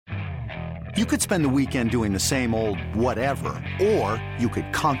You could spend the weekend doing the same old whatever, or you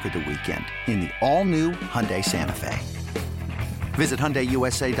could conquer the weekend in the all-new Hyundai Santa Fe. Visit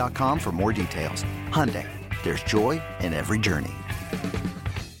HyundaiUSA.com for more details. Hyundai, there's joy in every journey.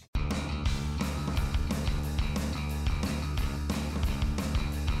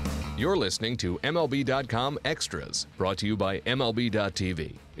 You're listening to MLB.com Extras, brought to you by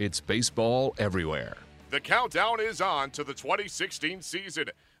MLB.tv. It's baseball everywhere. The countdown is on to the 2016 season.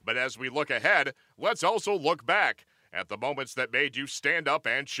 But as we look ahead, let's also look back at the moments that made you stand up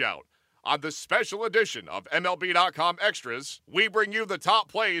and shout. On this special edition of MLB.com Extras, we bring you the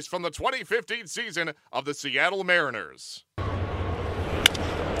top plays from the 2015 season of the Seattle Mariners.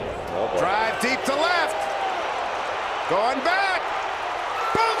 Drive deep to left. Going back.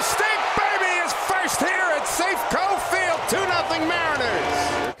 Boomstick, baby, is first here at Safeco Field. 2-0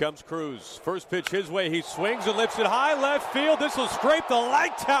 Mariners. Here comes Cruz. First pitch his way. He swings and lifts it high left field. This will scrape the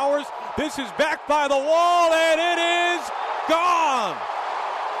light towers. This is back by the wall, and it is gone.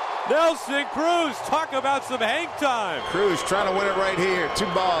 Nelson Cruz, talk about some hang time. Cruz trying to win it right here. 2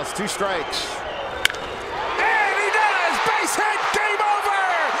 balls, 2 strikes. And he does. Base hit. Game over.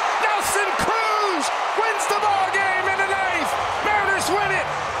 Nelson Cruz wins the ball game in the 9th. Mariners win it.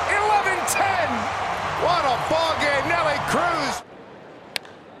 11-10. What a ball game, Nelly Cruz.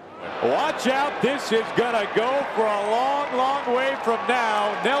 Watch out. This is going to go for a long, long way from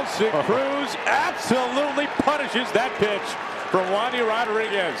now. Nelson Cruz absolutely punishes that pitch from Wandy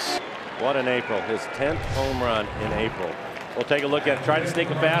Rodriguez. What in April. His 10th home run in April. We'll take a look at it. Try to stick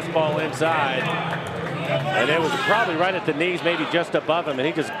a fastball inside. And it was probably right at the knees, maybe just above him, and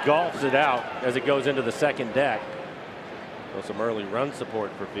he just golfs it out as it goes into the second deck. So some early run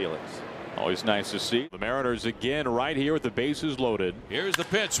support for Felix. Always nice to see. The Mariners again right here with the bases loaded. Here's the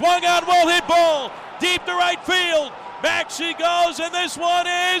pitch. Swung on, well hit ball. Deep to right field. Back she goes, and this one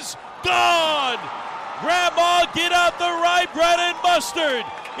is gone. Grandma, get out the rye bread and mustard.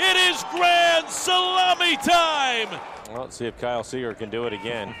 It is grand salami time. Well, let's see if Kyle Seager can do it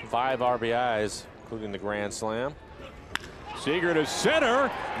again. 5 RBIs, including the grand slam. Seager to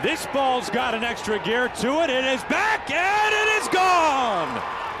center. This ball's got an extra gear to it. It is back, and it is gone.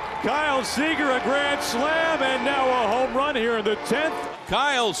 Kyle Seager, a grand slam, and now a home run here in the 10th.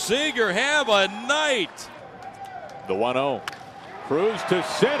 Kyle Seager, have a night. The 1-0. Cruz to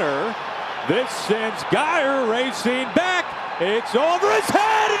center. This sends Geyer racing back. It's over his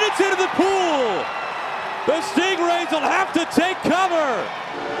head, and it's into the pool. The Stingrays will have to take cover.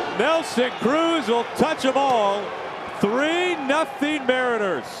 Nelson Cruz will touch them all. 3-0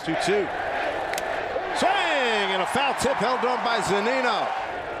 Mariners. 2-2. Swing and a foul tip held on by Zunino.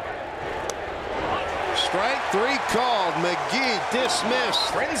 Strike 3 called. McGee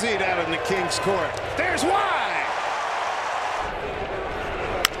dismissed. Frenzied out in the Kings court. There's why.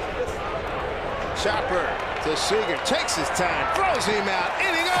 Chopper to Seager. Takes his time. Throws him out.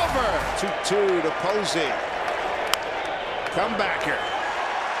 Inning over. 2-2 to Posey. Comebacker.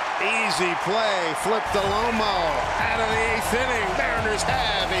 Easy play. Flip to Lomo. Out of the 8th inning. Mariners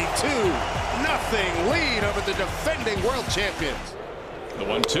have a 2-0 lead over the defending world champions. The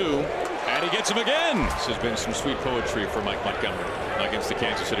 1-2. And he gets him again. This has been some sweet poetry for Mike Montgomery against the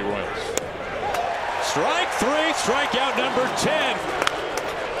Kansas City Royals. Strike 3, strikeout number 10.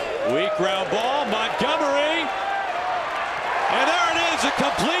 Weak ground ball, Montgomery. And there it is, a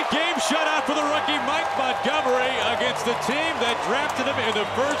complete game shutout for the rookie Mike Montgomery against the team that drafted him in the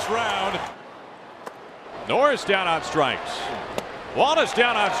first round. Norris down on strikes. Wallace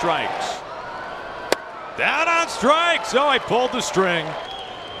down on strikes. Down on strikes. Oh, he pulled the string.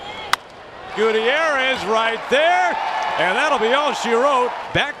 Gutierrez right there, and that'll be all she wrote.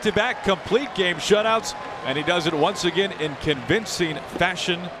 Back-to-back complete game shutouts, and he does it once again in convincing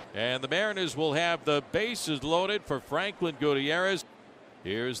fashion. And the Mariners will have the bases loaded for Franklin Gutierrez.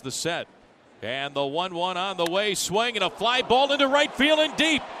 Here's the set. And the 1-1 on the way. Swing and a fly ball into right field and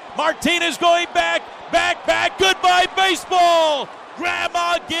deep. Martinez going back. Goodbye, baseball.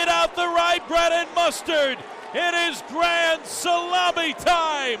 Grandma, get out the rye bread and mustard. It is grand salami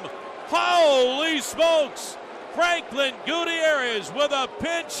time. Holy smokes. Franklin Gutierrez with a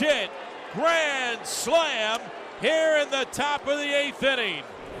pinch hit. Grand slam here in the top of the 8th inning.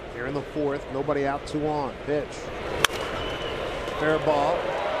 Here in the 4th, nobody out, 2 on. Pitch. Fair ball.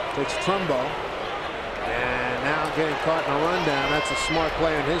 Takes Trumbo. And now getting caught in a rundown. That's a smart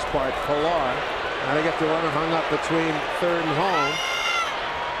play on his part. Pilar. Now they get the runner hung up between 3rd and home.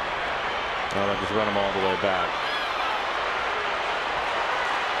 Well, they'll just run him all the way back.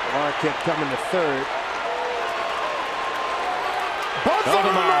 Pilar kept coming to 3rd. Both of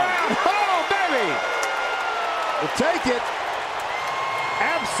them around. Oh, baby! We'll take it.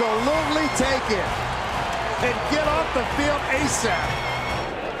 Absolutely take it. And get off the field ASAP.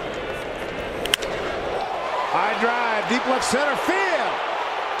 High drive, deep left center field.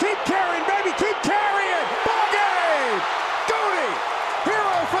 Keep carrying, baby, keep carrying. Ball game. Goody,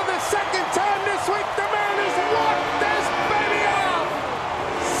 hero for the second time this week. The man has walked this baby off.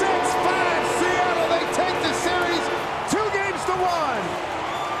 6-5 Seattle. They take the series 2-1.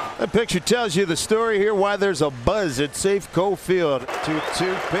 That picture tells you the story here, why there's a buzz at Safeco Field.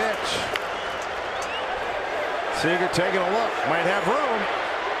 2-2 pitch. Seager taking a look, might have room.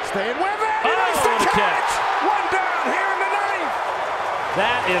 Staying with it. He makes the catch. One down here in the ninth.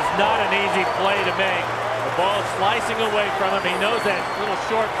 That is not an easy play to make. The ball is slicing away from him. He knows that little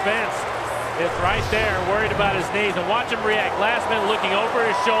short fence is right there, worried about his knees. And watch him react. Last minute looking over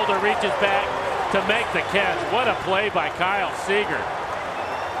his shoulder, reaches back to make the catch. What a play by Kyle Seager.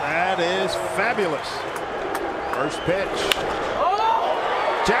 That is fabulous. First pitch.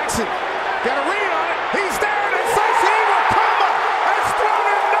 Jackson got a read on it. He's there. Sashi Iwakuma has thrown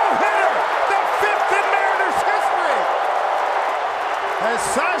a no-hitter. The fifth in Mariners history. As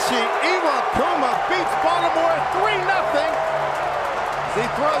Sashi Iwakuma beats Baltimore 3-0. As he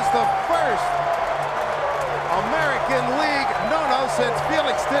throws the first American League no-no since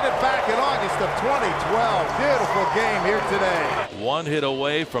Felix did it back in August of 2012. Beautiful game here today. One hit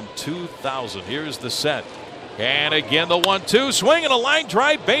away from 2,000. Here's the set. And again, the 1-2. Swing and a line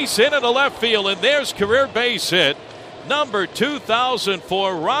drive, base hit into left field. And there's career base hit number 2,000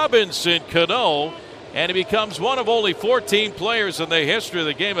 for Robinson Cano. And he becomes one of only 14 players in the history of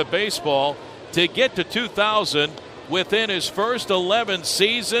the game of baseball to get to 2,000 within his first 11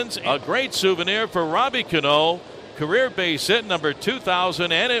 seasons. A great souvenir for Robbie Cano. Career base hit number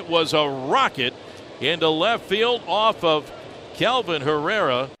 2,000, and it was a rocket into left field off of Kelvin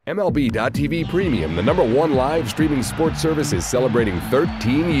Herrera. MLB.TV Premium, the #1 live streaming sports service, is celebrating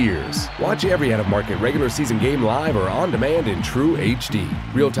 13 years. Watch every out-of-market regular season game live or on demand in true HD.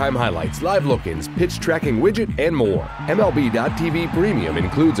 Real-time highlights, live look-ins, pitch tracking widget, and more. MLB.TV Premium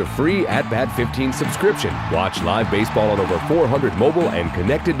includes a free At-Bat 15 subscription. Watch live baseball on over 400 mobile and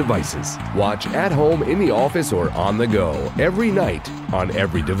connected devices. Watch at home, in the office, or on the go, every night, on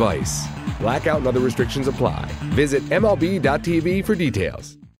every device. Blackout and other restrictions apply. Visit MLB.TV for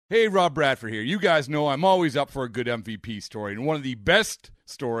details. Hey, Rob Bradford here. You guys know I'm always up for a good MVP story, and one of the best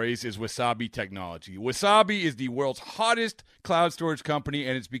stories is Wasabi Technology. Wasabi is the world's hottest cloud storage company,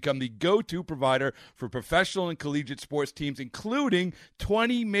 and it's become the go-to provider for professional and collegiate sports teams, including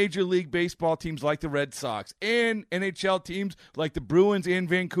 20 Major League Baseball teams like the Red Sox and NHL teams like the Bruins and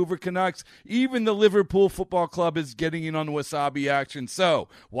Vancouver Canucks. Even the Liverpool Football Club is getting in on the Wasabi action. So,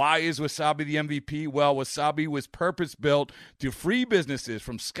 why is Wasabi the MVP? Well, Wasabi was purpose-built to free businesses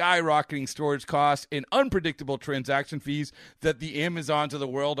from skyrocketing storage costs and unpredictable transaction fees that the Amazons of the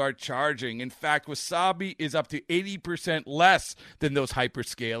world are charging. In fact, Wasabi is up to 80% less than those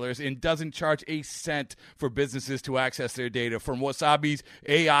hyperscalers and doesn't charge a cent for businesses to access their data. From Wasabi's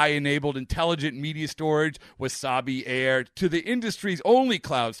AI-enabled intelligent media storage, Wasabi Air, to the industry's only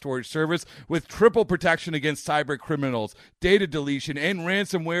cloud storage service with triple protection against cyber criminals, data deletion, and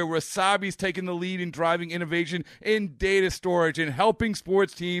ransomware, Wasabi's taken the lead in driving innovation in data storage and helping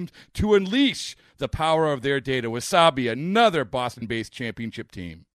sports teams to unleash the power of their data. Wasabi, another Boston-based championship team.